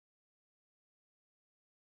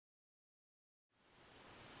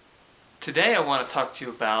Today I want to talk to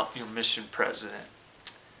you about your mission president.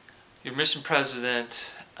 Your mission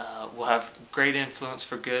president will have great influence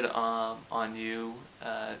for good on you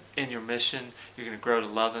in your mission. You're going to grow to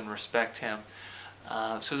love and respect him.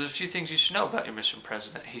 So there's a few things you should know about your mission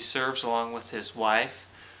president. He serves along with his wife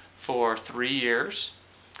for 3 years.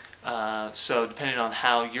 So depending on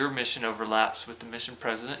how your mission overlaps with the mission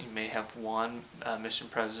president, you may have one mission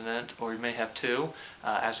president or you may have two,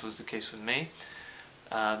 as was the case with me.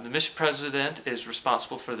 The mission president is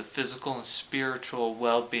responsible for the physical and spiritual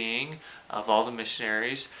well-being of all the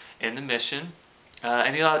missionaries in the mission,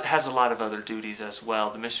 and he has a lot of other duties as well.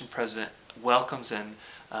 The mission president welcomes and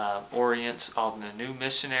orients all the new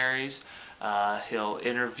missionaries. He'll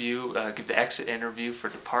give the exit interview for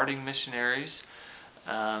departing missionaries.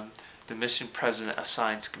 The mission president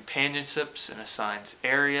assigns companionships and assigns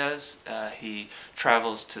areas. He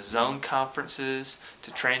travels to zone conferences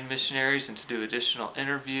to train missionaries and to do additional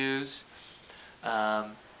interviews,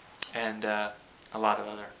 and a lot of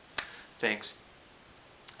other things.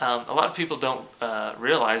 A lot of people don't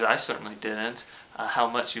realize, I certainly didn't, how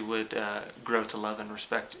much you would grow to love and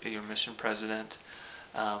respect your mission president.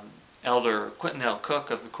 Elder Quentin L. Cook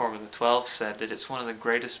of the Quorum of the 12 said that it's one of the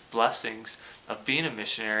greatest blessings of being a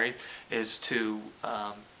missionary is to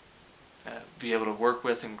be able to work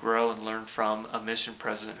with and grow and learn from a mission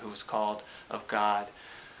president who was called of God.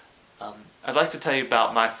 I'd like to tell you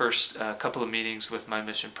about my first couple of meetings with my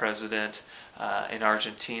mission president in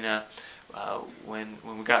Argentina. When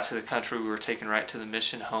we got to the country, we were taken right to the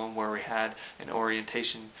mission home where we had an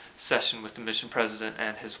orientation session with the mission president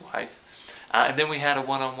and his wife. And then we had a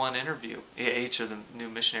one-on-one interview, each of the new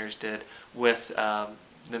missionaries did, with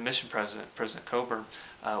the mission president. President Coburn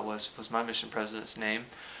was my mission president's name.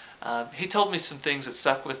 He told me some things that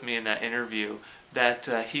stuck with me in that interview, that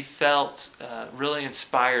he felt really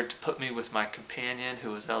inspired to put me with my companion,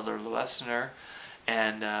 who was Elder Luesner,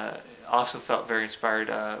 and also felt very inspired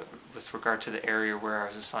with regard to the area where I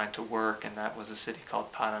was assigned to work, and that was a city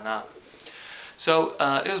called Paraná. So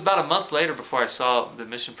it was about a month later before I saw the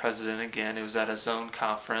mission president again. It was at a zone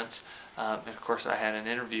conference, and of course I had an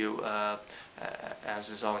interview, as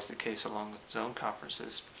is always the case along with zone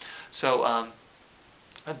conferences. So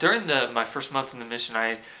during my first month in the mission,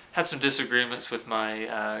 I had some disagreements with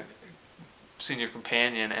my senior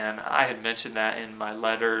companion, and I had mentioned that in my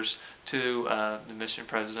letters to the mission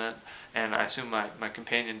president, and I assume my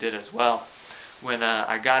companion did as well. When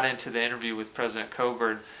I got into the interview with President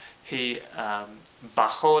Coburn, he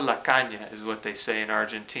bajó la caña, is what they say in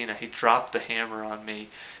Argentina. He dropped the hammer on me.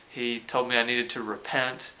 He told me I needed to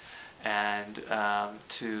repent and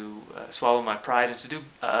to swallow my pride and to do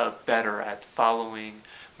better at following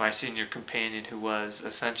my senior companion, who was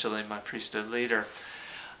essentially my priesthood leader.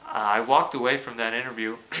 I walked away from that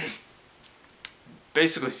interview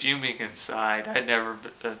basically fuming inside. I'd never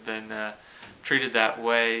been treated that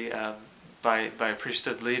way by a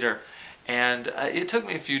priesthood leader. And it took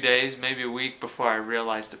me a few days, maybe a week, before I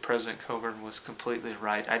realized that President Coburn was completely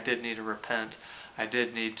right. I did need to repent. I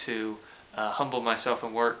did need to humble myself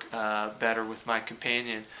and work better with my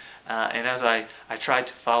companion. And as I tried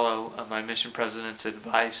to follow my mission president's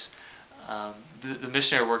advice, the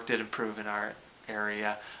missionary work did improve in our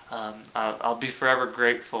area. I'll be forever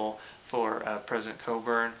grateful for President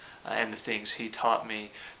Coburn and the things he taught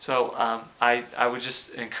me. So I would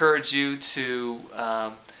just encourage you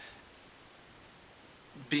to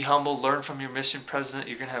be humble, learn from your mission president.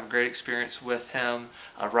 You're going to have a great experience with him.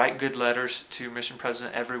 Write good letters to your mission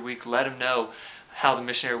president every week. Let him know how the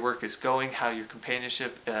missionary work is going, how your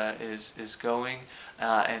companionship is going,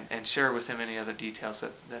 and share with him any other details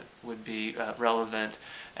that would be relevant.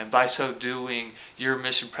 And by so doing, your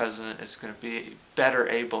mission president is going to be better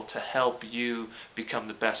able to help you become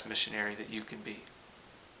the best missionary that you can be.